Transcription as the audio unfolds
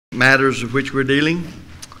matters of which we're dealing.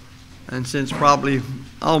 And since probably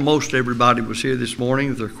almost everybody was here this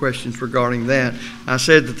morning, if there are questions regarding that, I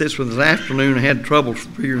said that this was this afternoon. I had trouble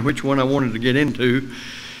figuring which one I wanted to get into.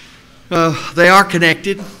 They are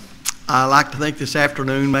connected. I like to think this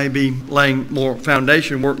afternoon may be laying more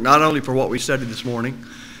foundation work, not only for what we studied this morning,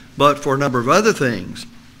 but for a number of other things.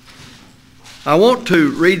 I want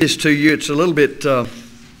to read this to you. It's a little bit, in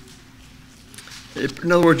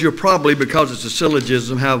other words, you'll probably, because it's a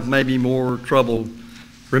syllogism, have maybe more trouble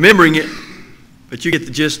remembering it, but you get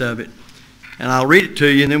the gist of it. And I'll read it to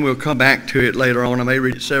you, and then we'll come back to it later on. I may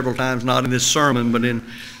read it several times, not in this sermon, but in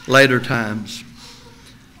later times.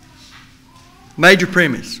 Major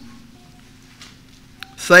premise.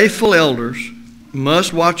 Faithful elders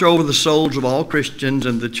must watch over the souls of all Christians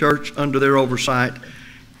and the church under their oversight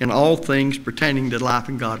in all things pertaining to life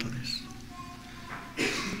and godliness.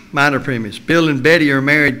 Minor premise. Bill and Betty are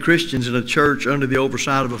married Christians in a church under the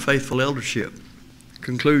oversight of a faithful eldership.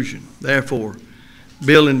 Conclusion. Therefore,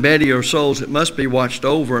 Bill and Betty are souls that must be watched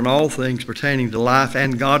over in all things pertaining to life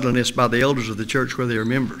and godliness by the elders of the church where they are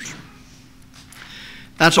members.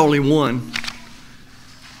 That's only one.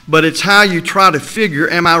 But it's how you try to figure,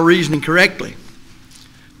 am I reasoning correctly?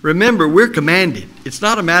 Remember, we're commanded. It's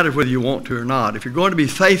not a matter of whether you want to or not. If you're going to be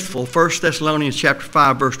faithful, 1 Thessalonians chapter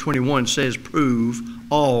 5, verse 21 says, prove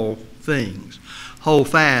all things. Hold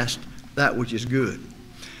fast that which is good.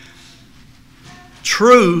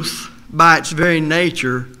 Truth, by its very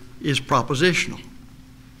nature, is propositional.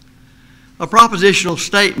 A propositional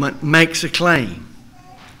statement makes a claim.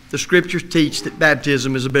 The Scriptures teach that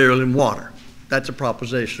baptism is a burial in water. That's a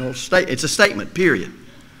propositional statement. It's a statement, period.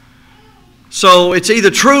 So it's either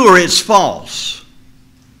true or it's false.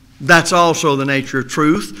 That's also the nature of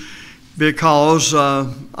truth because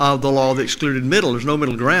of the law of the excluded middle. There's no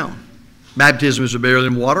middle ground. Baptism is a burial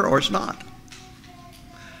in water or it's not.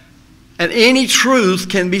 And any truth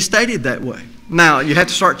can be stated that way. Now, you have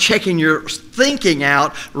to start checking your thinking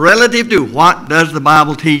out relative to what does the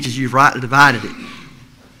Bible teach as you've rightly divided it.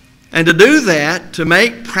 And to do that, to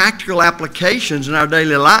make practical applications in our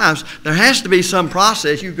daily lives, there has to be some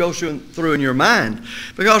process you go through in your mind.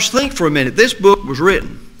 Because think for a minute, this book was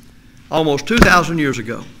written almost 2,000 years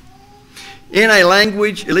ago in a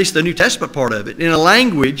language, at least the New Testament part of it, in a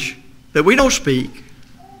language that we don't speak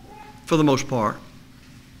for the most part,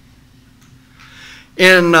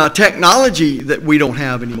 in technology that we don't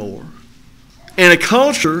have anymore, in a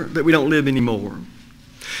culture that we don't live anymore.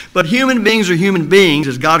 But human beings are human beings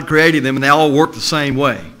as God created them, and they all work the same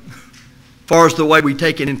way. As far as the way we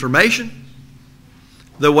take in information,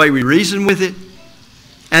 the way we reason with it,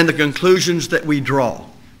 and the conclusions that we draw.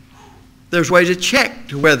 There's ways to check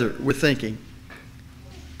to whether we're thinking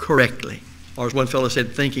correctly, or as one fellow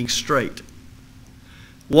said, thinking straight.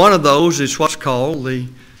 One of those is what's called the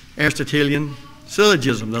Aristotelian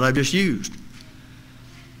syllogism that I've just used.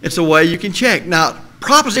 It's a way you can check. Now,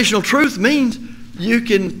 propositional truth means you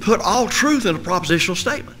can put all truth in a propositional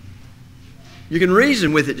statement. You can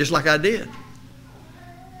reason with it just like I did.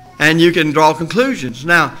 And you can draw conclusions.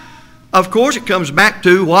 Now, of course, it comes back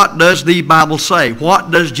to what does the Bible say?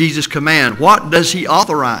 What does Jesus command? What does He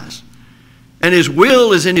authorize? And His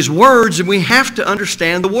will is in His words, and we have to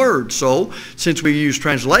understand the Word. So, since we use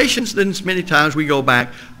translations, then many times we go back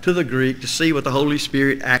to the Greek to see what the Holy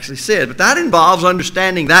Spirit actually said. But that involves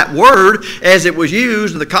understanding that word as it was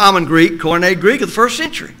used in the common Greek, Koine Greek of the first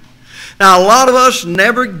century. Now, a lot of us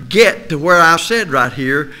never get to where I said right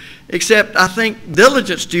here, except I think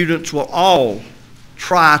diligent students will all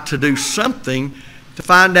try to do something to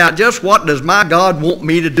find out just what does my God want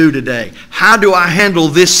me to do today? How do I handle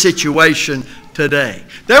this situation today?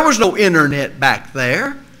 There was no internet back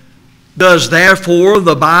there. Does therefore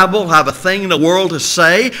the Bible have a thing in the world to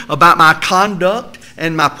say about my conduct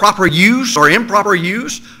and my proper use or improper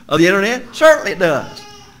use of the internet? Certainly it does.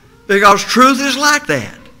 Because truth is like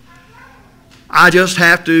that. I just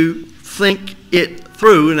have to think it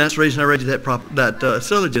through, and that's the reason I read you that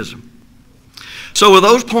syllogism. So with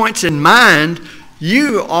those points in mind,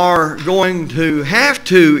 you are going to have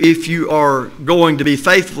to, if you are going to be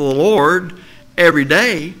faithful to the Lord every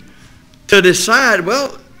day, to decide,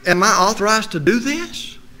 well, am I authorized to do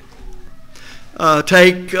this?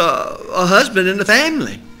 Take a husband in the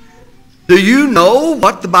family. Do you know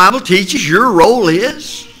what the Bible teaches your role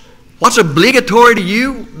is? What's obligatory to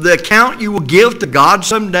you, the account you will give to God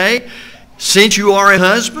someday since you are a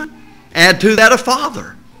husband? Add to that a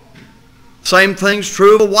father. Same thing's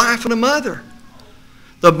true of a wife and a mother.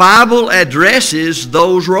 The Bible addresses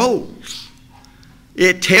those roles.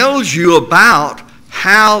 It tells you about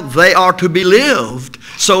how they are to be lived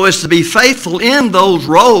so as to be faithful in those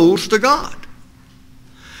roles to God.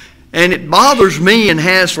 And it bothers me and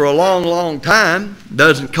has for a long, long time.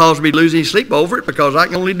 Doesn't cause me to lose any sleep over it because I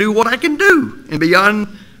can only do what I can do. And beyond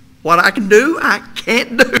what I can do, I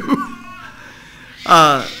can't do.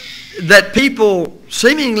 That people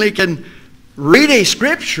seemingly can read a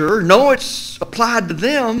scripture, know it's applied to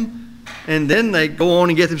them, and then they go on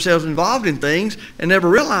and get themselves involved in things and never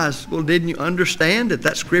realize, well, didn't you understand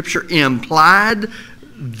that scripture implied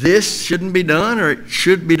this shouldn't be done, or it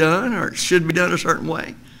should be done, or it should be done a certain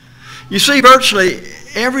way? You see, virtually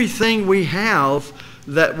everything we have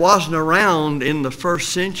that wasn't around in the first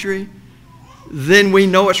century, then we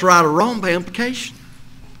know it's right or wrong by implication.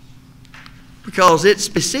 Because it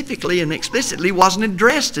specifically and explicitly wasn't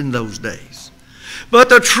addressed in those days. But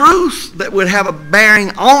the truth that would have a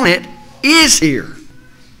bearing on it is here.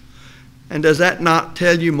 And does that not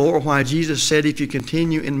tell you more why Jesus said, if you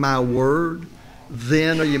continue in my word,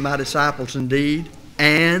 then are you my disciples indeed,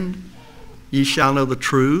 and ye shall know the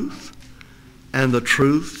truth, and the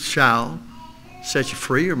truth shall set you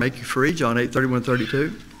free or make you free, John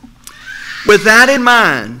 8:31-32. With that in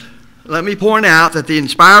mind, let me point out that the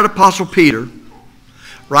inspired Apostle Peter,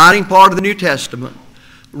 writing part of the New Testament,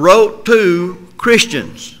 wrote to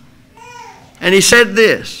Christians. And he said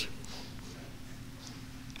this,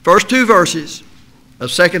 first two verses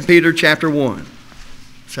of 2 Peter chapter 1.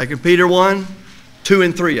 2 Peter 1, 2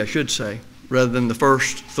 and 3, I should say, rather than the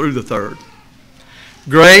first through the third.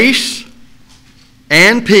 Grace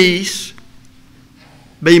and peace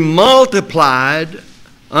be multiplied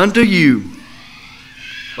unto you.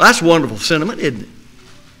 Well, that's a wonderful sentiment, isn't it?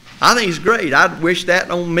 I think it's great. I'd wish that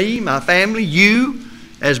on me, my family, you,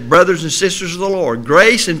 as brothers and sisters of the Lord.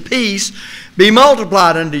 Grace and peace be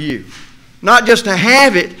multiplied unto you. Not just to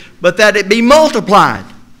have it, but that it be multiplied.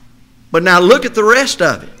 But now look at the rest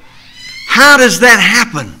of it. How does that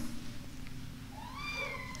happen?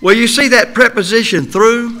 Well, you see that preposition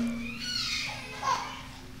through?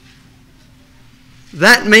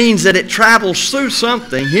 That means that it travels through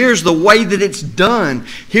something. Here's the way that it's done.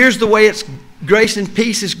 Here's the way it's grace and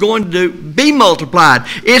peace is going to be multiplied.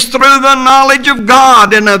 It's through the knowledge of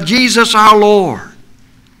God and of Jesus our Lord.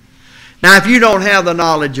 Now, if you don't have the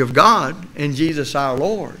knowledge of God and Jesus our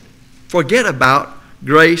Lord, forget about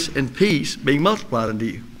grace and peace being multiplied unto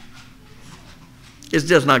you. It's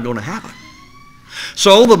just not going to happen.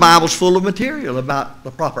 So the Bible's full of material about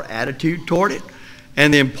the proper attitude toward it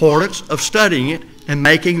and the importance of studying it and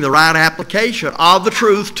making the right application of the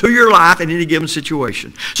truth to your life in any given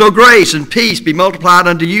situation. So grace and peace be multiplied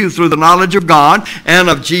unto you through the knowledge of God and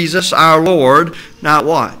of Jesus our Lord. Now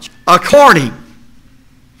watch. According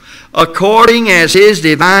as his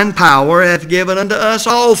divine power hath given unto us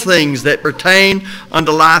all things that pertain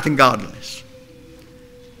unto life and godliness.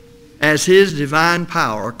 As his divine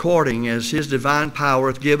power, according as his divine power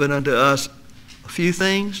hath given unto us a few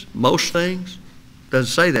things, most things.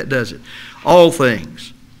 Doesn't say that, does it? All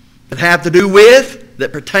things that have to do with,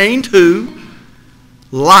 that pertain to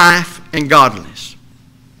life and godliness.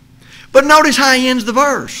 But notice how he ends the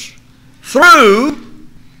verse. Through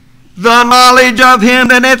the knowledge of him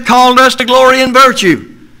that hath called us to glory and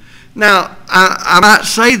virtue. Now, I might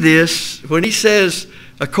say this, when he says,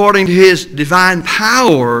 according to his divine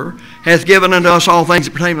power hath given unto us all things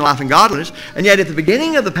that pertain to life and godliness, and yet at the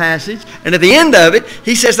beginning of the passage and at the end of it,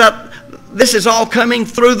 he says that this is all coming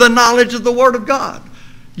through the knowledge of the Word of God.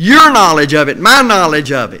 Your knowledge of it, my knowledge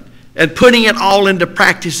of it, and putting it all into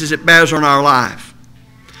practice as it bears on our life.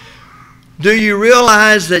 Do you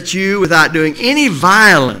realize that you, without doing any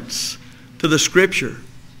violence to the Scripture,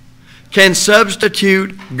 can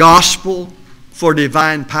substitute gospel for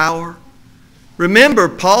divine power? Remember,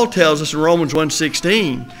 Paul tells us in Romans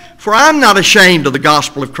 1:16, for I'm not ashamed of the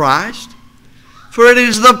gospel of Christ, for it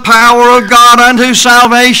is the power of God unto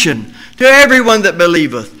salvation, to everyone that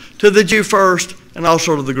believeth, to the Jew first, and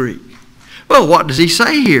also to the Greek. Well, what does he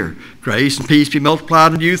say here? Grace and peace be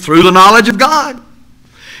multiplied unto you through the knowledge of God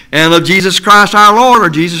and of Jesus Christ our Lord, or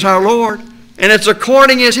Jesus our Lord. And it's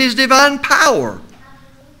according as his divine power.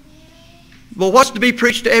 Well, what's to be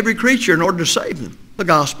preached to every creature in order to save them? The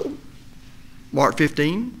gospel. Mark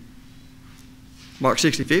 15. Mark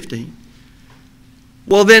 60:15.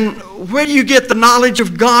 Well, then, where do you get the knowledge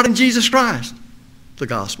of God and Jesus Christ? The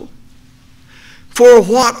gospel. For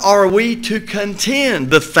what are we to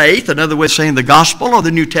contend? The faith, another way of saying the gospel, or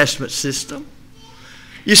the New Testament system?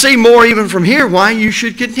 You see more even from here why you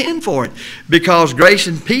should contend for it. Because grace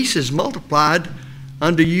and peace is multiplied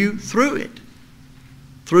unto you through it.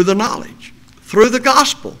 Through the knowledge. Through the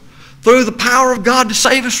gospel. Through the power of God to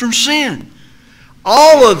save us from sin.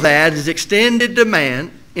 All of that is extended to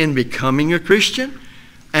man in becoming a Christian,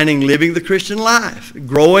 and in living the Christian life,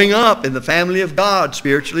 growing up in the family of God,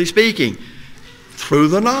 spiritually speaking, through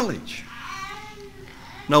the knowledge.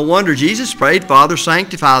 No wonder Jesus prayed, Father,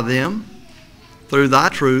 sanctify them through thy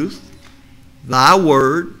truth. Thy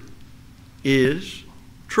word is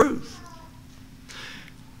truth.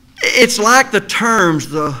 It's like the terms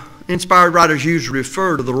the inspired writers use to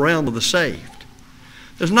refer to the realm of the saved.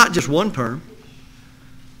 There's not just one term.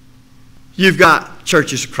 You've got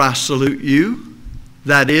churches of Christ salute you.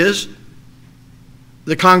 That is,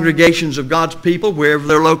 the congregations of God's people, wherever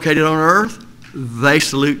they're located on earth, they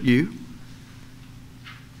salute you.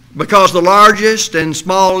 Because the largest and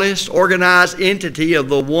smallest organized entity of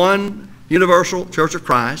the one universal Church of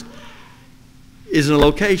Christ is in a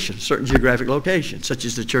location, certain geographic location, such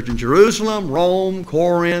as the church in Jerusalem, Rome,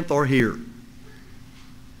 Corinth, or here.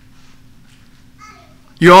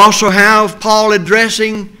 You also have Paul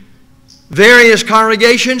addressing various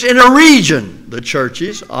congregations in a region, the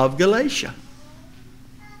churches of Galatia.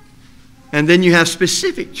 And then you have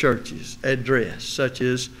specific churches addressed, such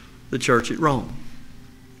as the church at Rome.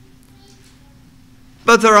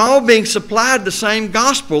 But they're all being supplied the same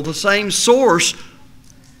gospel, the same source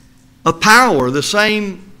of power, the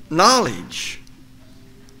same knowledge.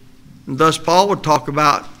 And thus Paul would talk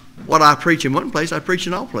about what I preach in one place, I preach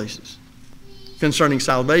in all places concerning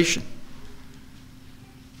salvation.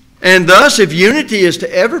 And thus, if unity is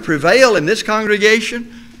to ever prevail in this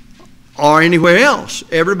congregation or anywhere else,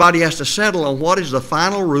 everybody has to settle on what is the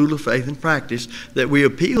final rule of faith and practice that we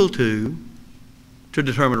appeal to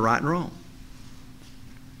determine right and wrong.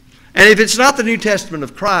 And if it's not the New Testament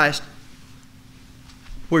of Christ,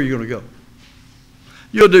 where are you going to go?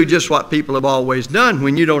 You'll do just what people have always done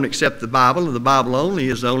when you don't accept the Bible, and the Bible only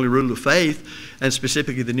is the only rule of faith, and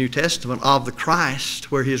specifically the New Testament of the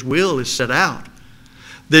Christ, where His will is set out.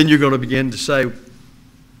 Then you're going to begin to say,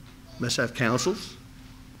 let's have councils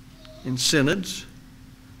and synods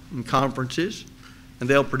and conferences, and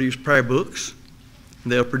they'll produce prayer books,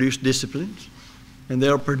 and they'll produce disciplines, and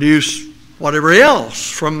they'll produce whatever else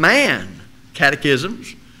from man,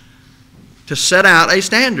 catechisms, to set out a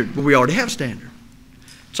standard. But we already have a standard.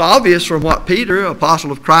 It's obvious from what Peter,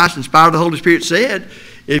 apostle of Christ, inspired of the Holy Spirit, said,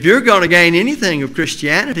 if you're going to gain anything of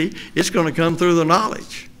Christianity, it's going to come through the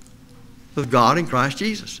knowledge of God in Christ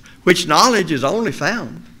Jesus, which knowledge is only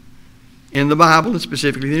found in the Bible and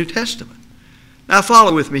specifically the New Testament. Now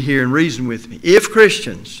follow with me here and reason with me. If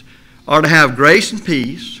Christians are to have grace and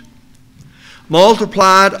peace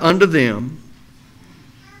multiplied unto them,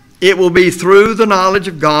 it will be through the knowledge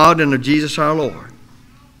of God and of Jesus our Lord.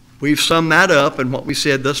 We've summed that up in what we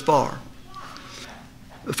said thus far.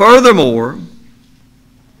 Furthermore,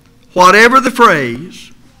 whatever the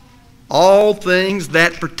phrase, all things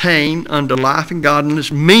that pertain unto life and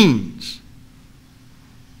godliness means,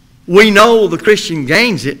 we know the Christian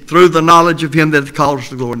gains it through the knowledge of Him that hath called us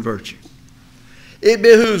to glory and virtue. It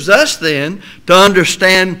behooves us then to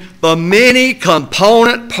understand the many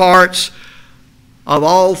component parts of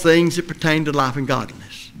all things that pertain to life and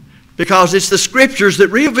godliness, because it's the Scriptures that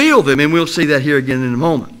reveal them, and we'll see that here again in a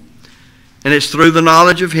moment. And it's through the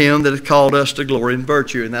knowledge of Him that hath called us to glory and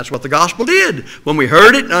virtue. And that's what the gospel did. When we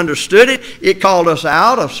heard it and understood it, it called us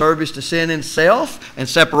out of service to sin and self and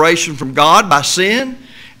separation from God by sin.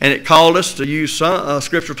 And it called us to use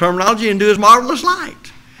scriptural terminology into His marvelous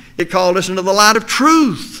light. It called us into the light of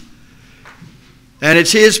truth. And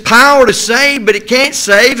it's His power to save, but it can't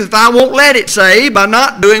save if I won't let it save by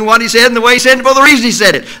not doing what He said and the way He said it for the reason He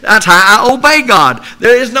said it. That's how I obey God.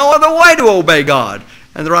 There is no other way to obey God.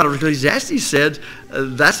 And the writer of Ecclesiastes said,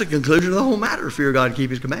 that's the conclusion of the whole matter. Fear God and keep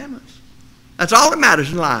His commandments. That's all that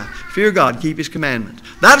matters in life. Fear God and keep His commandments.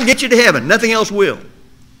 That'll get you to heaven. Nothing else will.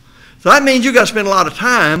 So that means you've got to spend a lot of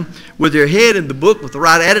time with your head in the book with the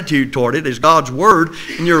right attitude toward it as God's Word,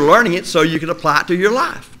 and you're learning it so you can apply it to your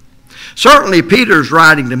life. Certainly Peter's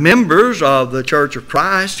writing to members of the Church of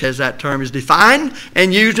Christ, as that term is defined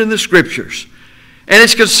and used in the Scriptures. And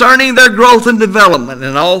it's concerning their growth and development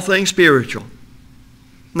in all things spiritual.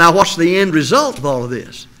 Now, what's the end result of all of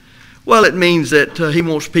this? Well, it means that he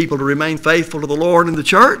wants people to remain faithful to the Lord and the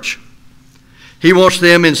church. He wants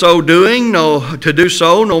them in so doing to do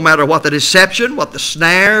so no matter what the deception, what the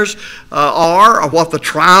snares are, or what the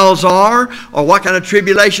trials are, or what kind of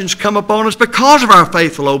tribulations come upon us because of our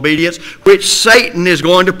faithful obedience, which Satan is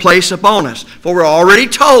going to place upon us. For we're already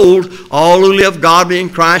told, all who live godly in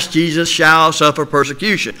Christ Jesus shall suffer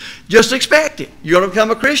persecution. Just expect it. You're going to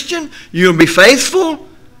become a Christian. You're going to be faithful.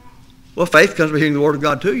 Well, faith comes by hearing the Word of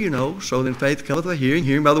God too, you know. So then faith cometh by hearing,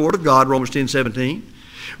 hearing by the Word of God, Romans 10:17.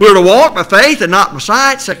 We're to walk by faith and not by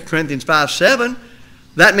sight, 2 Corinthians 5:7.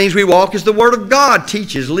 That means we walk as the Word of God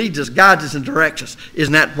teaches, leads us, guides us, and directs us.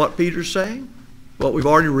 Isn't that what Peter's saying? What we've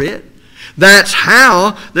already read? That's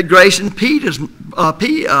how the grace and peace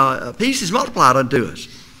is multiplied unto us.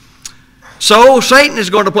 So Satan is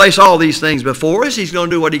going to place all these things before us. He's going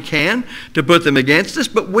to do what he can to put them against us.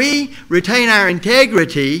 But we retain our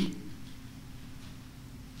integrity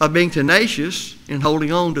of being tenacious in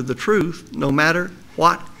holding on to the truth no matter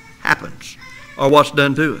what happens or what's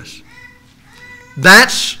done to us.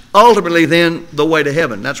 That's ultimately then the way to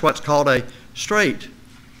heaven. That's what's called a straight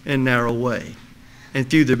and narrow way. And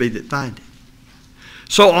few there be that find it.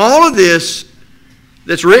 So all of this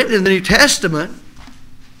that's written in the New Testament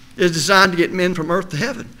is designed to get men from earth to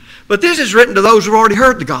heaven. But this is written to those who've already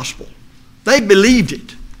heard the gospel. They believed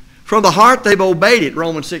it. From the heart they've obeyed it,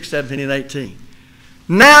 Romans 6, 17, and 18.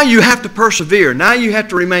 Now you have to persevere. Now you have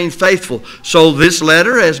to remain faithful. So this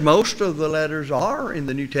letter, as most of the letters are in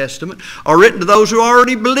the New Testament, are written to those who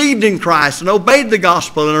already believed in Christ and obeyed the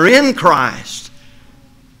gospel and are in Christ.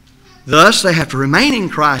 Thus, they have to remain in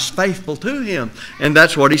Christ, faithful to Him. And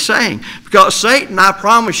that's what he's saying. Because Satan, I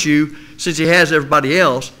promise you, since he has everybody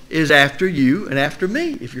else, is after you and after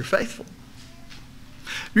me if you're faithful.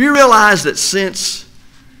 You realize that since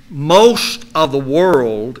most of the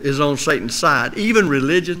world is on Satan's side, even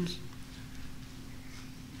religions,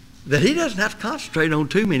 that he doesn't have to concentrate on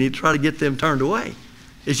too many to try to get them turned away.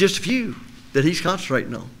 It's just a few that he's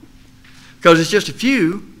concentrating on. Because it's just a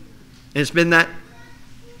few, and it's been that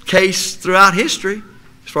case throughout history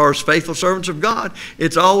as far as faithful servants of God.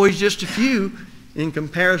 It's always just a few in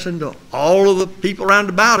comparison to all of the people around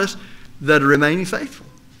about us that are remaining faithful.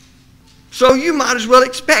 So you might as well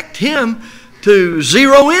expect him to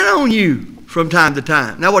zero in on you from time to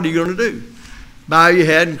time. Now what are you going to do? Bow your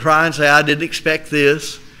head and cry and say, I didn't expect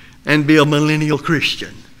this, and be a millennial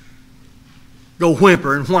Christian. Go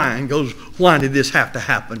whimper and whine. Goes, why did this have to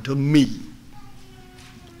happen to me?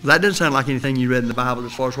 That doesn't sound like anything you read in the Bible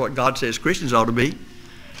as far as what God says Christians ought to be.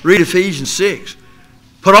 Read Ephesians 6.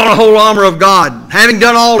 Put on the whole armor of God, having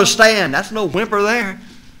done all to stand. That's no whimper there.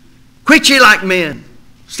 Quit ye like men.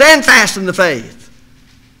 Stand fast in the faith.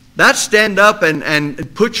 That's stand up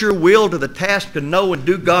and put your will to the task to know and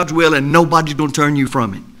do God's will, and nobody's going to turn you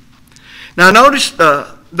from it. Now notice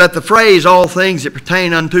that the phrase, all things that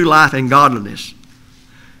pertain unto life and godliness,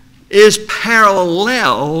 is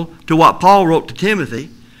parallel to what Paul wrote to Timothy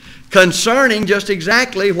concerning just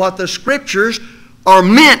exactly what the Scriptures are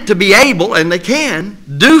meant to be able, and they can,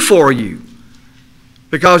 do for you.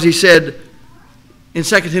 Because he said in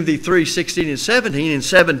 2 Timothy 3, 16 and 17, in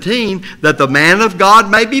 17, that the man of God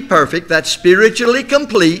may be perfect, that's spiritually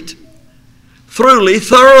complete,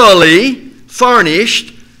 thoroughly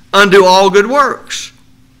furnished unto all good works.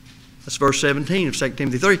 That's verse 17 of 2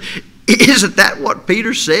 Timothy 3. Isn't that what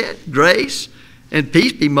Peter said? Grace and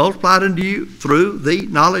peace be multiplied unto you through the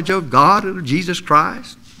knowledge of God and of Jesus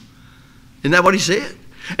Christ. Isn't that what he said?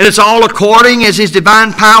 And it's all according as his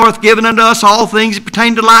divine power hath given unto us all things that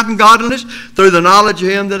pertain to life and godliness through the knowledge of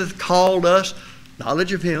him that hath called us,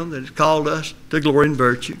 to glory and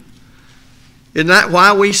virtue. Isn't that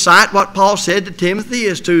why we cite what Paul said to Timothy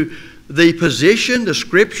as to the position the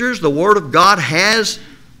Scriptures, the Word of God has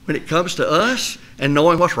when it comes to us and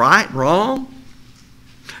knowing what's right and wrong?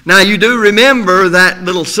 Now you do remember that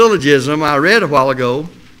little syllogism I read a while ago.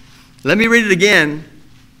 Let me read it again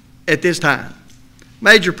at this time.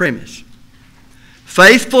 Major premise.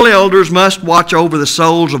 Faithful elders must watch over the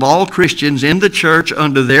souls of all Christians in the church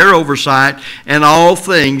under their oversight and all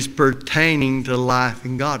things pertaining to life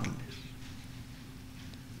and godliness.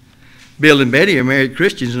 Bill and Betty are married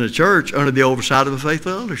Christians in the church under the oversight of a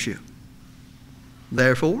faithful eldership.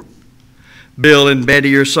 Therefore, Bill and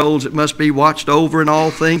Betty are souls that must be watched over in all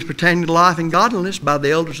things pertaining to life and godliness by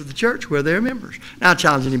the elders of the church where they're members. Now I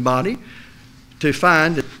challenge anybody to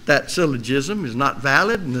find that that syllogism is not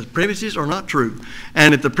valid and the premises are not true.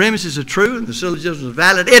 And if the premises are true and the syllogism is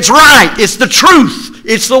valid, it's right. It's the truth.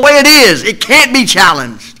 It's the way it is. It can't be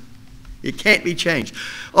challenged. It can't be changed.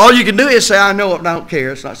 All you can do is say, I know it, and I don't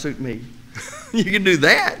care. It's not suiting me. You can do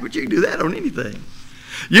that, but you can do that on anything.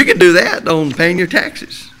 You can do that on paying your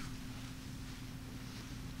taxes.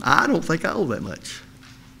 I don't think I owe that much.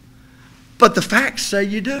 But the facts say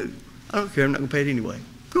you do. I don't care. I'm not going to pay it anyway.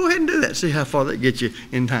 Go ahead and do that. See how far that gets you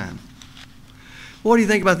in time. What do you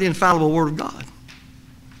think about the infallible Word of God?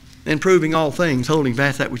 And proving all things, holding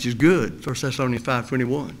fast that which is good, 1 Thessalonians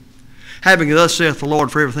 5:21. Having thus saith the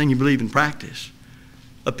Lord for everything you believe and practice.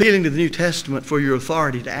 Appealing to the New Testament for your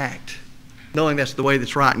authority to act. Knowing that's the way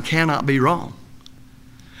that's right and cannot be wrong.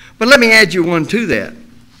 But let me add you one to that.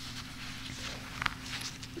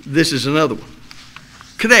 This is another one.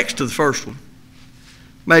 Connects to the first one.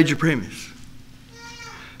 Major premise.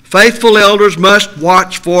 Faithful elders must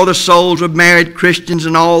watch for the souls of married Christians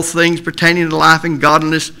in all things pertaining to life and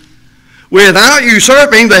godliness without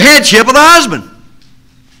usurping the headship of the husband.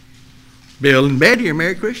 Bill and Betty are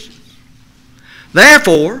married Christians.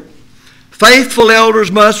 Therefore, faithful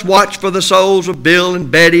elders must watch for the souls of Bill and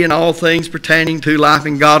Betty in all things pertaining to life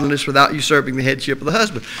and godliness without usurping the headship of the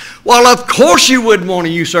husband. Well, of course you wouldn't want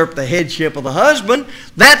to usurp the headship of the husband.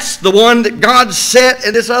 That's the one that God set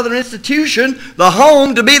in this other institution, the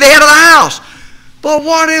home, to be the head of the house. But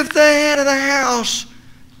what if the head of the house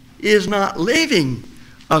is not living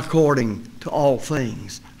according to all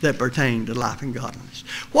things that pertain to life and godliness?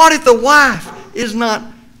 What if the wife is not,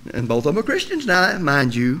 and both of them are Christians now,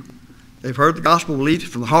 mind you, they've heard the gospel, believed it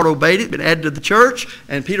from the heart, obeyed it, been added to the church,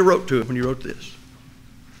 and Peter wrote to him when he wrote this.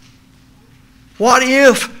 What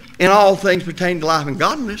if, in all things pertaining to life and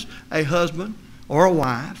godliness, a husband or a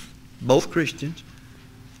wife, both Christians,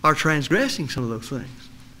 are transgressing some of those things?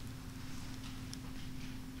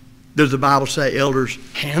 Does the Bible say, elders,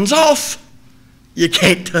 hands off? You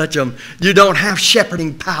can't touch them. You don't have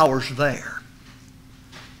shepherding powers there.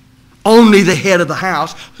 Only the head of the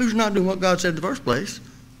house, who's not doing what God said in the first place,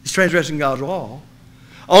 is transgressing God's law.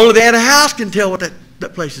 Only the head of the house can tell what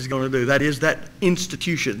that place is going to do. That is, that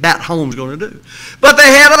institution, that home's going to do. But the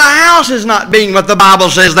head of the house is not being what the Bible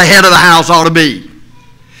says the head of the house ought to be.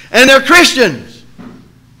 And they're Christians.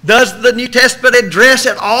 Does the New Testament address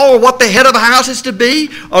at all what the head of the house is to be,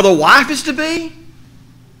 or the wife is to be?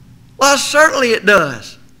 Well, certainly it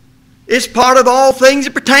does. It's part of all things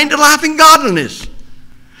that pertain to life and godliness.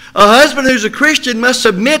 A husband who's a Christian must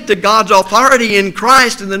submit to God's authority in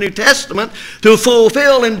Christ in the New Testament to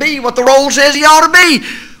fulfill and be what the role says he ought to be.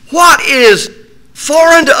 What is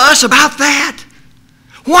foreign to us about that?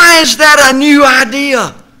 Why is that a new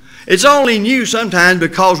idea? It's only new sometimes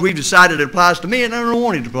because we've decided it applies to me and I don't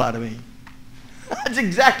want it to apply to me. That's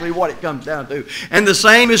exactly what it comes down to. And the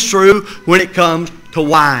same is true when it comes to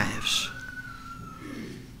wives.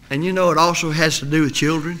 And you know, it also has to do with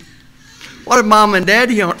children. What if mom and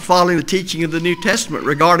daddy aren't following the teaching of the New Testament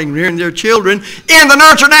regarding rearing their children in the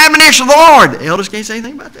nurture and admonition of the Lord? The elders can't say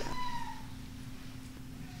anything about that.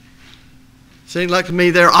 Seems like to me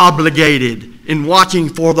they're obligated in watching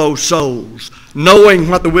for those souls, knowing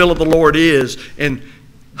what the will of the Lord is, and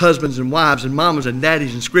husbands and wives and mamas and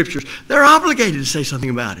daddies and scriptures, they're obligated to say something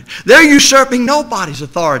about it. They're usurping nobody's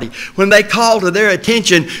authority when they call to their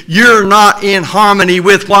attention, you're not in harmony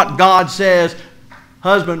with what God says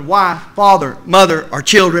husband, wife, father, mother, or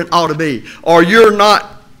children ought to be. Or you're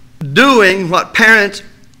not doing what parents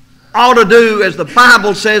ought to do as the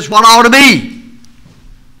Bible says what ought to be.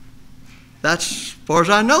 That's, as far as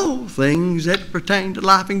I know, things that pertain to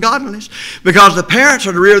life and godliness. Because the parents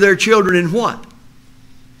are to rear their children in what?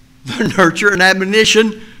 The nurture and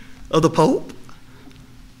admonition of the Pope.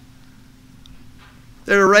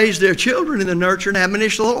 They're to raise their children in the nurture and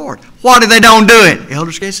admonition of the Lord. What if they don't do it?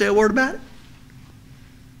 Elders can't say a word about it.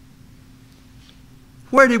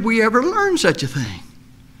 Where did we ever learn such a thing?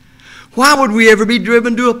 Why would we ever be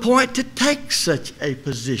driven to a point to take such a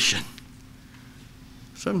position?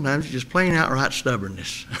 Sometimes it's just plain outright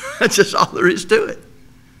stubbornness. That's just all there is to it.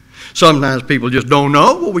 Sometimes people just don't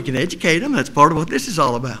know. Well, we can educate them. That's part of what this is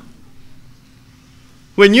all about.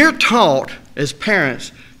 When you're taught as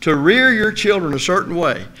parents to rear your children a certain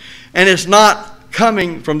way, and it's not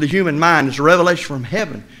coming from the human mind, it's a revelation from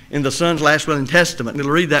heaven in the Son's last will and testament, and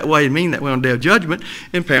it'll read that way and mean that way on the day of judgment,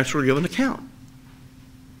 and parents will give an account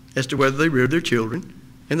as to whether they reared their children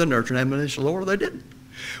in the nurture and admonition of the Lord or they didn't.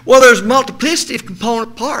 Well, there's multiplicity of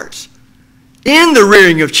component parts in the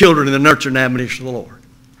rearing of children in the nurture and admonition of the Lord.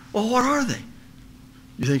 Well, what are they?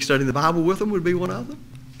 You think studying the Bible with them would be one of them?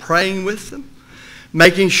 Praying with them?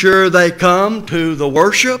 Making sure they come to the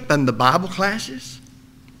worship and the Bible classes?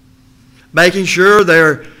 Making sure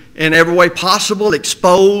they're in every way possible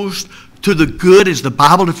exposed to the good as the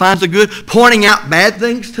Bible defines the good? Pointing out bad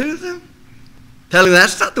things to them? Telling them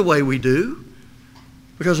that's not the way we do.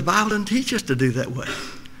 Because the Bible doesn't teach us to do that way.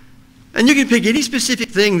 And you can pick any specific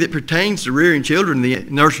thing that pertains to rearing children in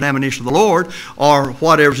the nurture and admonition of the Lord, or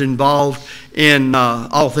whatever's involved in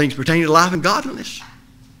all things pertaining to life and godliness.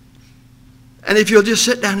 And if you'll just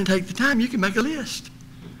sit down and take the time, you can make a list.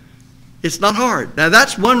 It's not hard. Now,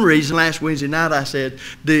 that's one reason last Wednesday night I said,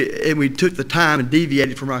 and we took the time and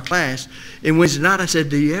deviated from our class. And Wednesday night I said,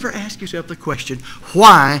 do you ever ask yourself the question,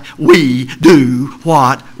 why we do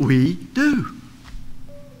what we do?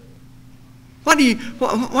 Why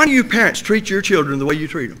do you parents treat your children the way you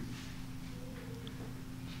treat them?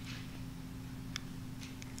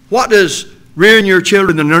 What does rearing your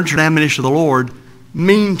children in the nurture and admonition of the Lord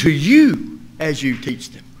mean to you as you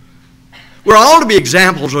teach them. We're all to be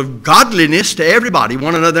examples of godliness to everybody,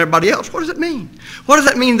 one another, everybody else. What does it mean? What does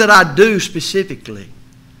that mean that I do specifically?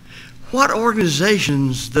 What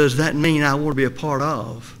organizations does that mean I want to be a part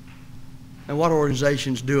of? And what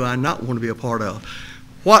organizations do I not want to be a part of?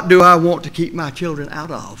 What do I want to keep my children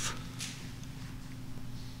out of?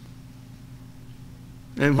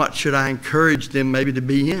 And what should I encourage them maybe to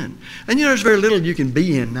be in? And you know, there's very little you can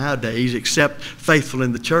be in nowadays except faithful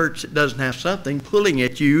in the church that doesn't have something pulling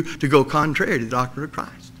at you to go contrary to the doctrine of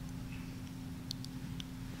Christ.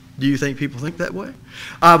 Do you think people think that way?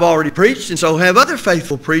 I've already preached, and so have other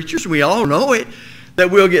faithful preachers. We all know it,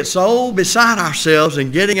 that we'll get so beside ourselves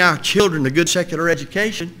in getting our children a good secular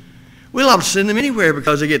education, we'll have to send them anywhere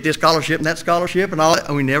because they get this scholarship and that scholarship and all that,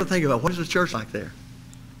 and we never think about what is a church like there.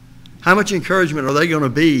 How much encouragement are they going to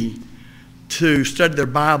be to study their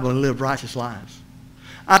Bible and live righteous lives?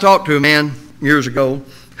 I talked to a man years ago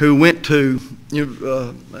who went to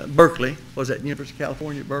Berkeley. Was that University of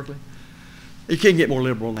California at Berkeley? You can't get more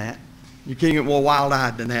liberal than that. You can't get more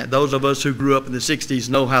wild-eyed than that. Those of us who grew up in the 60s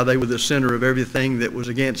know how they were the center of everything that was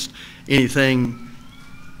against anything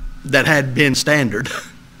that had been standard.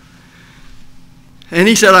 And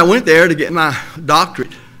he said, I went there to get my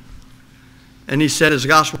doctorate. And he said, as a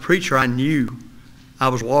gospel preacher, I knew I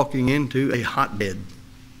was walking into a hotbed.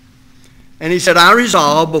 And he said, I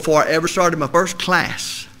resolved before I ever started my first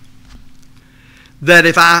class that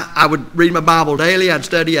if I would read my Bible daily, I'd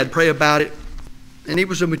study, I'd pray about it. And he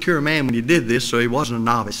was a mature man when he did this, so he wasn't a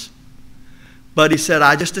novice. But he said,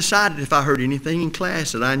 I just decided if I heard anything in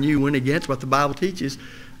class that I knew went against what the Bible teaches,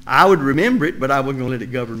 I would remember it, but I wasn't going to let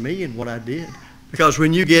it govern me in what I did. Because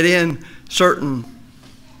when you get in certain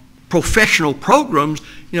professional programs,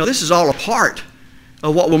 you know, this is all a part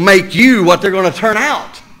of what will make you what they're going to turn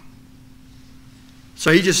out.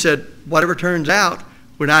 So he just said, whatever turns out,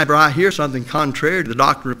 whenever I hear something contrary to the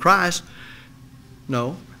doctrine of Christ,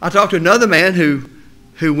 no. I talked to another man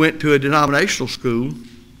who went to a denominational school,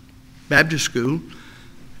 Baptist school,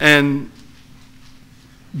 and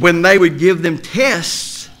when they would give them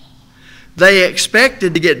tests, they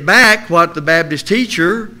expected to get back what the Baptist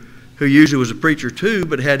teacher, who usually was a preacher too,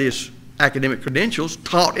 but had his academic credentials,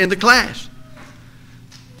 taught in the class.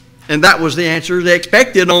 And that was the answer they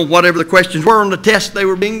expected on whatever the questions were on the test they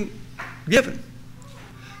were being given.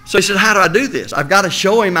 So he said, how do I do this? I've got to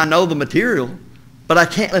show him I know the material, but I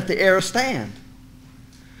can't let the error stand.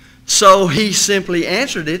 So he simply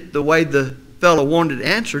answered it the way the fellow wanted it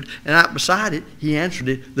answered, and out beside it, he answered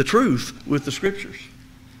it the truth with the Scriptures.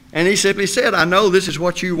 And he simply said, I know this is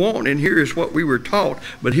what you want, and here is what we were taught,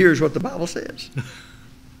 but here's what the Bible says.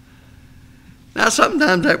 Now,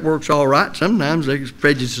 sometimes that works all right. Sometimes there's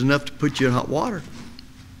prejudice enough to put you in hot water.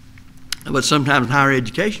 But sometimes in higher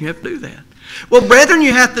education, you have to do that. Well, brethren,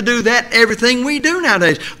 you have to do that everything we do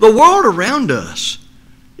nowadays. The world around us,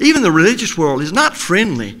 even the religious world, is not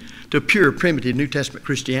friendly to pure, primitive New Testament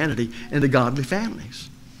Christianity and the godly families.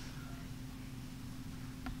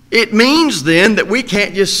 It means then that we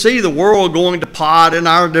can't just see the world going to pot and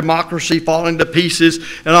our democracy falling to pieces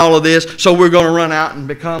and all of this, so we're going to run out and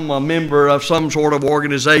become a member of some sort of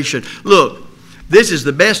organization. Look, this is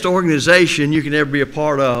the best organization you can ever be a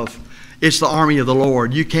part of. It's the army of the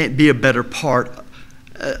Lord. You can't be a better part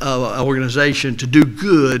of an organization to do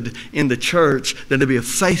good in the church than to be a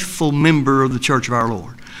faithful member of the church of our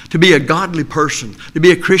Lord. To be a godly person, to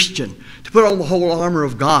be a Christian, to put on the whole armor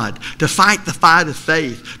of God, to fight the fight of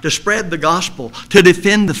faith, to spread the gospel, to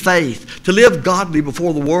defend the faith, to live godly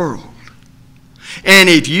before the world. And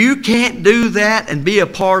if you can't do that and be a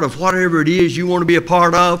part of whatever it is you want to be a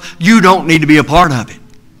part of, you don't need to be a part of it.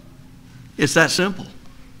 It's that simple.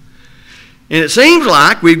 And it seems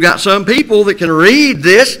like we've got some people that can read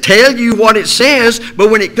this, tell you what it says,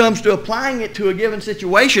 but when it comes to applying it to a given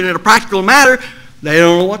situation in a practical matter, they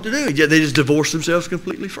don't know what to do. They just divorce themselves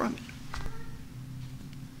completely from it.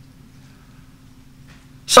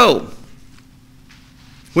 So,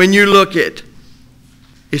 when you look at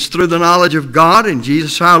it's through the knowledge of God and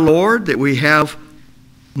Jesus our Lord that we have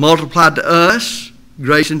multiplied to us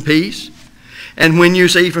grace and peace. And when you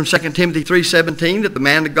see from 2 Timothy 3:17 that the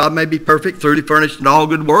man of God may be perfect, thoroughly furnished in all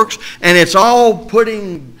good works, and it's all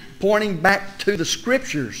pointing back to the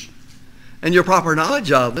Scriptures and your proper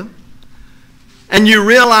knowledge of them, and you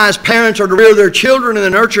realize parents are to rear their children in the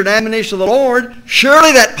nurture and admonition of the Lord,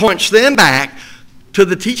 surely that points them back to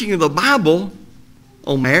the teaching of the Bible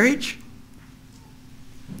on marriage,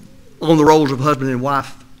 on the roles of husband and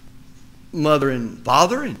wife, mother and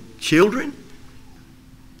father and children,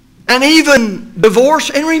 and even divorce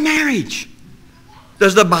and remarriage.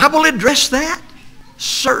 Does the Bible address that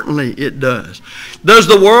Certainly it does. Does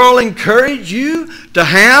the world encourage you to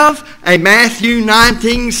have a Matthew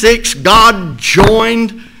 19:6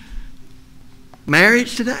 God-joined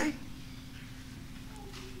marriage today?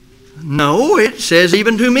 No, it says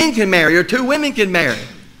even two men can marry or two women can marry.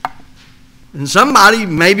 And somebody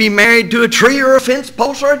may be married to a tree or a fence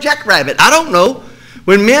post or a jackrabbit. I don't know.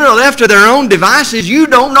 When men are left to their own devices, you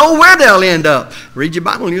don't know where they'll end up. Read your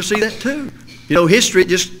Bible and you'll see that too. You know, history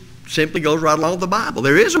just simply goes right along with the Bible.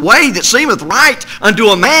 There is a way that seemeth right unto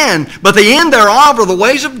a man, but the end thereof are the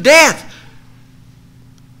ways of death.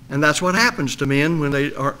 And that's what happens to men when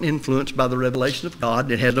they are influenced by the revelation of God.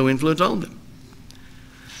 It has no influence on them.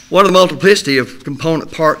 One of the multiplicity of component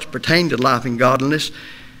parts pertaining to life and godliness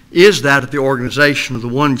is that of the organization of the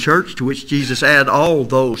one church to which Jesus added all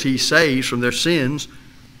those he saves from their sins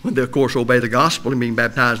when they, of course, obey the gospel and being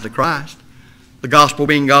baptized into Christ. The gospel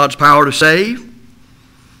being God's power to save,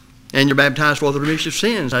 and you're baptized for the remission of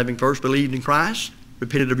sins, having first believed in Christ,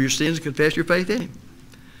 repented of your sins, and confessed your faith in Him.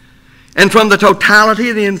 And from the totality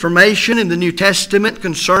of the information in the New Testament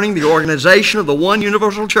concerning the organization of the one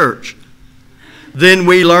universal church, then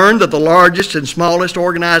we learn that the largest and smallest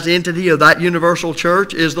organized entity of that universal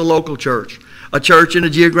church is the local church, a church in a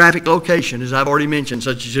geographic location, as I've already mentioned,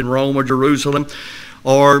 such as in Rome or Jerusalem,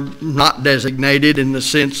 or not designated in the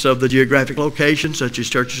sense of the geographic location, such as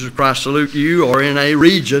Churches of Christ Salute You, or in a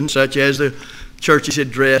region such as the churches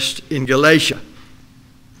addressed in Galatia.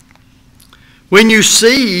 When you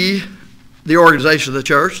see the organization of the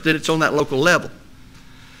church, then it's on that local level.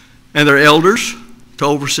 And there are elders to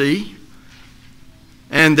oversee,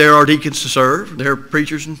 and there are deacons to serve. There are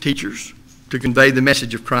preachers and teachers to convey the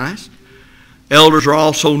message of Christ. Elders are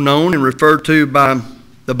also known and referred to by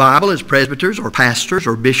the Bible as presbyters or pastors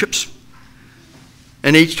or bishops.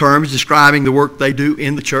 And each term is describing the work they do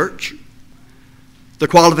in the church. The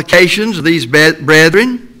qualifications of these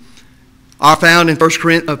brethren are found in 1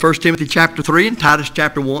 Timothy chapter 3 and Titus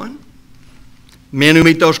chapter 1. Men who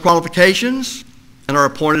meet those qualifications and are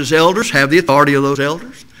appointed as elders have the authority of those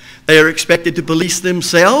elders. They are expected to police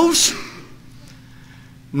themselves.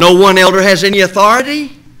 No one elder has any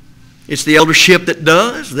authority. It's the eldership that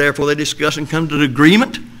does. Therefore, they discuss and come to an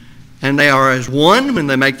agreement, and they are as one when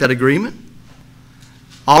they make that agreement.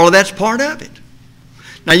 All of that's part of it.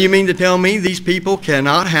 Now, you mean to tell me these people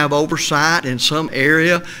cannot have oversight in some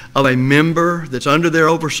area of a member that's under their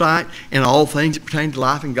oversight in all things that pertain to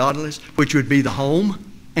life and godliness, which would be the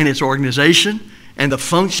home and its organization and the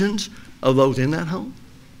functions of those in that home?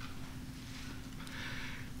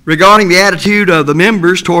 Regarding the attitude of the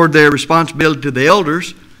members toward their responsibility to the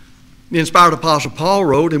elders, the inspired apostle Paul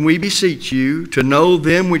wrote, "And we beseech you to know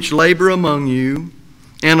them which labor among you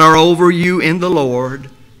and are over you in the Lord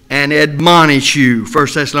and admonish you."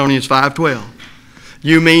 1 Thessalonians 5:12.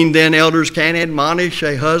 You mean then elders can admonish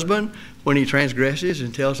a husband when he transgresses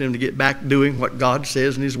and tells him to get back doing what God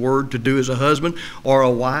says in His Word to do as a husband, or a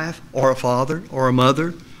wife, or a father, or a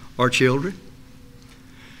mother, or children?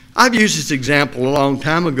 I've used this example a long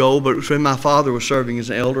time ago, but it was when my father was serving as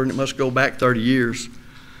an elder, and it must go back 30 years.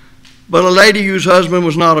 But a lady whose husband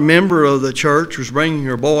was not a member of the church was bringing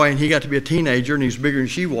her boy, and he got to be a teenager, and he was bigger than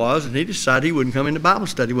she was, and he decided he wouldn't come into Bible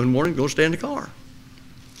study one morning, go stay in the car.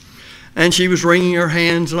 And she was wringing her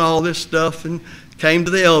hands and all this stuff, and came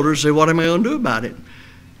to the elders and said, "What am I going to do about it?"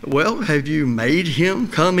 "Well, have you made him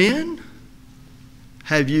come in?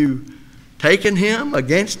 Have you taken him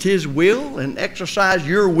against his will and exercised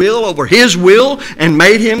your will over his will and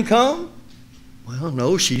made him come?" Well,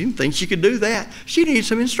 no, she didn't think she could do that. She needed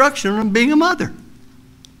some instruction on being a mother.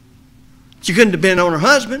 She couldn't depend on her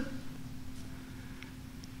husband.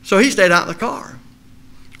 So he stayed out in the car.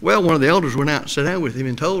 Well, one of the elders went out and sat down with him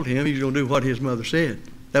and told him he was going to do what his mother said.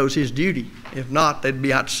 That was his duty. If not, they'd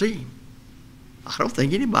be out to see him. I don't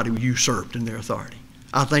think anybody usurped in their authority.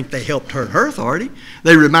 I think they helped her in her authority.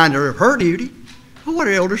 They reminded her of her duty. Well, what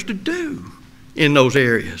are elders to do in those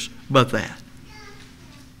areas but that?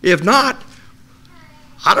 If not,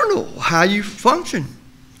 I don't know how you function.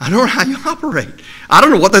 I don't know how you operate. I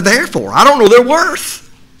don't know what they're there for. I don't know their worth.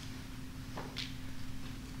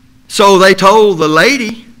 So they told the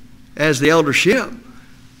lady, as the eldership,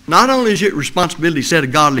 not only is it responsibility to set a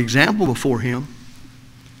godly example before him,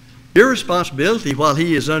 your responsibility while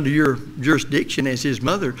he is under your jurisdiction as his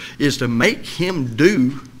mother is to make him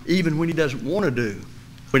do even when he doesn't want to do,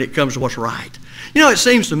 when it comes to what's right. You know, it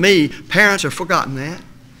seems to me parents have forgotten that.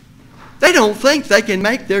 They don't think they can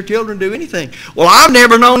make their children do anything. Well, I've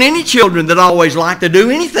never known any children that always liked to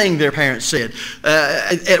do anything their parents said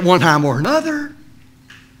at one time or another.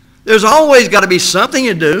 There's always got to be something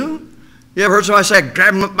to do. You ever heard somebody say,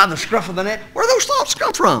 grab them up by the scruff of the neck? Where do those thoughts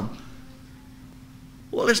come from?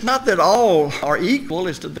 Well, it's not that all are equal.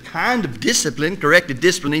 It's the kind of discipline, corrective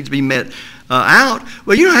discipline needs to be met out.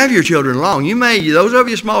 Well, you don't have your children long. Those of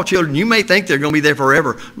you small children, you may think they're going to be there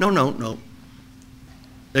forever. No.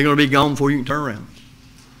 They're going to be gone before you can turn around.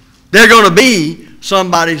 They're going to be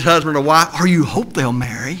somebody's husband or wife, or you hope they'll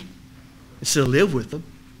marry and still live with them.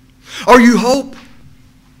 Or you hope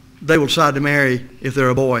they will decide to marry, if they're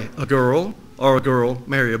a boy, a girl, or a girl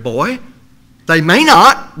marry a boy. They may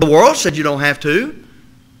not. The world said you don't have to.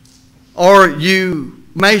 Or you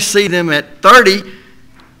may see them at 30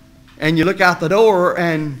 and you look out the door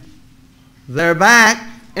and they're back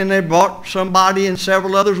and they brought somebody and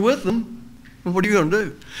several others with them. And what are you going to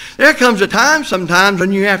do? There comes a time sometimes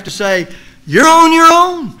when you have to say, you're on your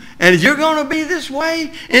own. And if you're going to be this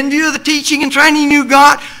way in view of the teaching and training you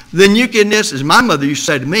got, then you can, as my mother used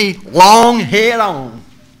to say to me, long head on.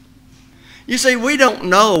 You see, we don't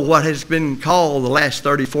know what has been called the last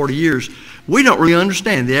 30, 40 years. We don't really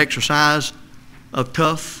understand the exercise of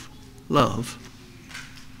tough love.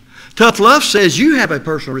 Tough love says you have a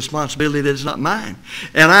personal responsibility that is not mine.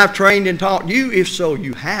 And I've trained and taught you, if so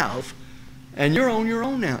you have, and you're on your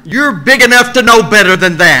own now. You're big enough to know better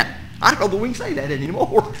than that. I don't know that we can say that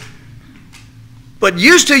anymore. But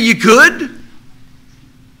used to you could.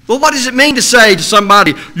 Well, what does it mean to say to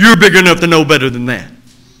somebody, you're big enough to know better than that?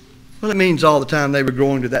 Well, it means all the time they were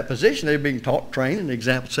growing to that position, they were being taught, trained, and the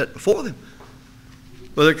example set before them.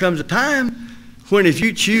 Well, there comes a time when if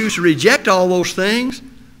you choose to reject all those things,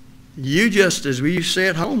 you just, as we used to say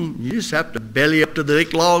at home, you just have to belly up to the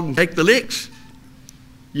lick log and take the licks.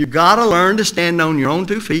 You've got to learn to stand on your own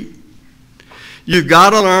 2 feet. You've got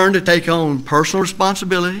to learn to take on personal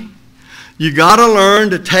responsibility. You've got to learn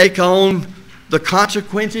to take on the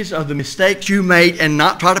consequences of the mistakes you made and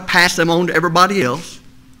not try to pass them on to everybody else.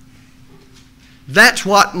 That's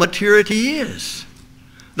what maturity is.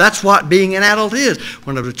 That's what being an adult is.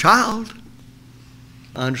 When I was a child,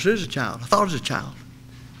 I understood as a child. I thought as a child.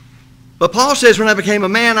 But Paul says, when I became a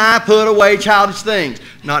man, I put away childish things.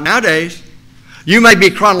 Not nowadays. You may be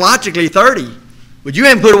chronologically 30, but you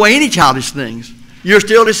haven't put away any childish things. You're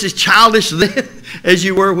still just as childish then as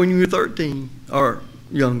you were when you were 13 or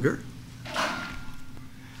younger.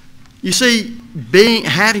 You see,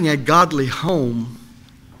 having a godly home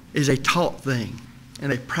is a taught thing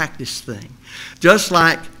and a practiced thing. Just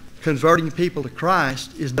like converting people to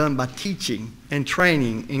Christ is done by teaching and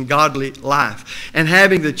training in godly life. And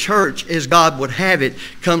having the church as God would have it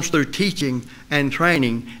comes through teaching and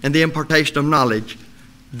training and the impartation of knowledge.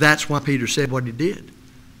 That's why Peter said what he did.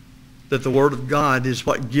 That the Word of God is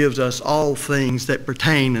what gives us all things that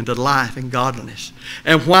pertain unto life and godliness.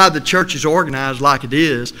 And why the church is organized like it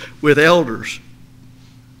is with elders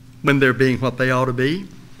when they're being what they ought to be,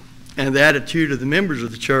 and the attitude of the members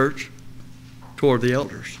of the church toward the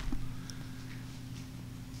elders.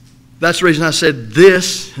 That's the reason I said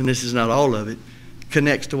this, and this is not all of it,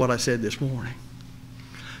 connects to what I said this morning.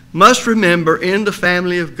 Must remember, in the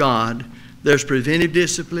family of God, there's preventive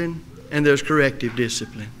discipline and there's corrective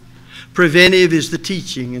discipline. Preventive is the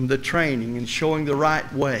teaching and the training and showing the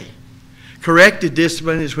right way. Corrective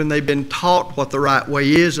discipline is when they've been taught what the right way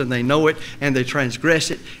is and they know it and they transgress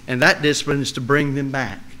it, and that discipline is to bring them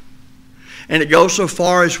back. And it goes so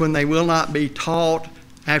far as when they will not be taught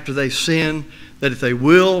after they've sinned, that if they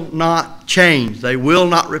will not change, they will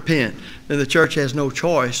not repent, then the church has no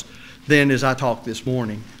choice then, as I talked this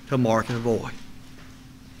morning, to mark and avoid.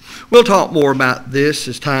 We'll talk more about this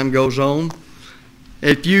as time goes on.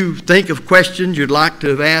 If you think of questions you'd like to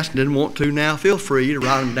have asked and didn't want to now, feel free to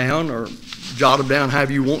write them down or jot them down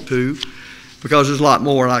however you want to, because there's a lot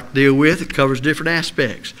more I can deal with. It covers different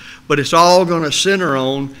aspects. But it's all going to center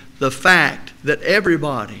on the fact that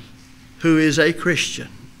everybody who is a Christian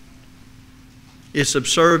is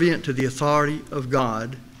subservient to the authority of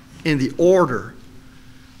God in the order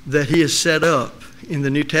that He has set up in the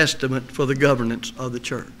New Testament for the governance of the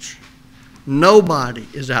church. Nobody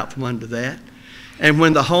is out from under that. And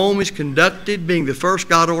when the home is conducted, being the first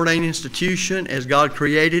God-ordained institution as God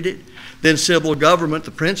created it, then civil government,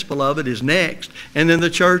 the principle of it, is next, and then the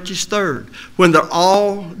church is third. When they're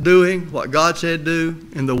all doing what God said do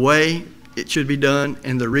and the way it should be done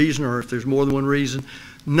and the reason, or if there's more than one reason,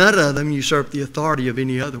 none of them usurp the authority of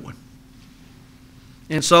any other one.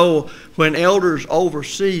 And so when elders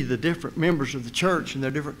oversee the different members of the church in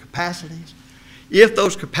their different capacities, if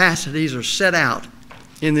those capacities are set out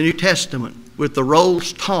in the New Testament with the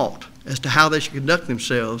roles taught as to how they should conduct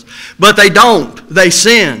themselves, but they don't, they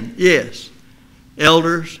sin, yes,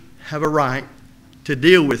 elders have a right to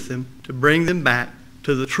deal with them, to bring them back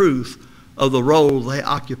to the truth of the role they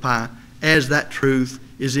occupy as that truth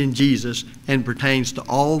is in Jesus and pertains to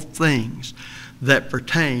all things that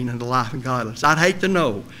pertain unto life and godliness. I'd hate to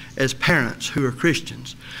know, as parents who are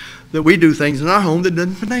Christians, that we do things in our home that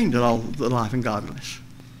doesn't pertain to all the life and godliness.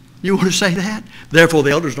 You want to say that? Therefore,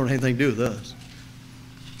 the elders don't have anything to do with us.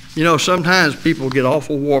 You know, sometimes people get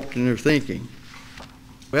awful warped in their thinking.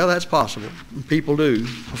 Well, that's possible. People do.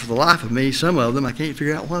 For the life of me, some of them, I can't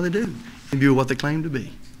figure out why they do, in view of what they claim to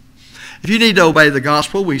be. If you need to obey the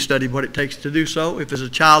gospel, we studied what it takes to do so. If as a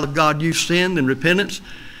child of God you've sinned, then repentance,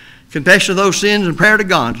 confession of those sins, and prayer to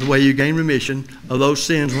God is the way you gain remission of those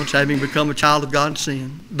sins once having become a child of God and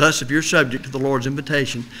sin. Thus, if you're subject to the Lord's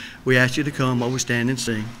invitation, we ask you to come while we stand and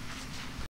sing.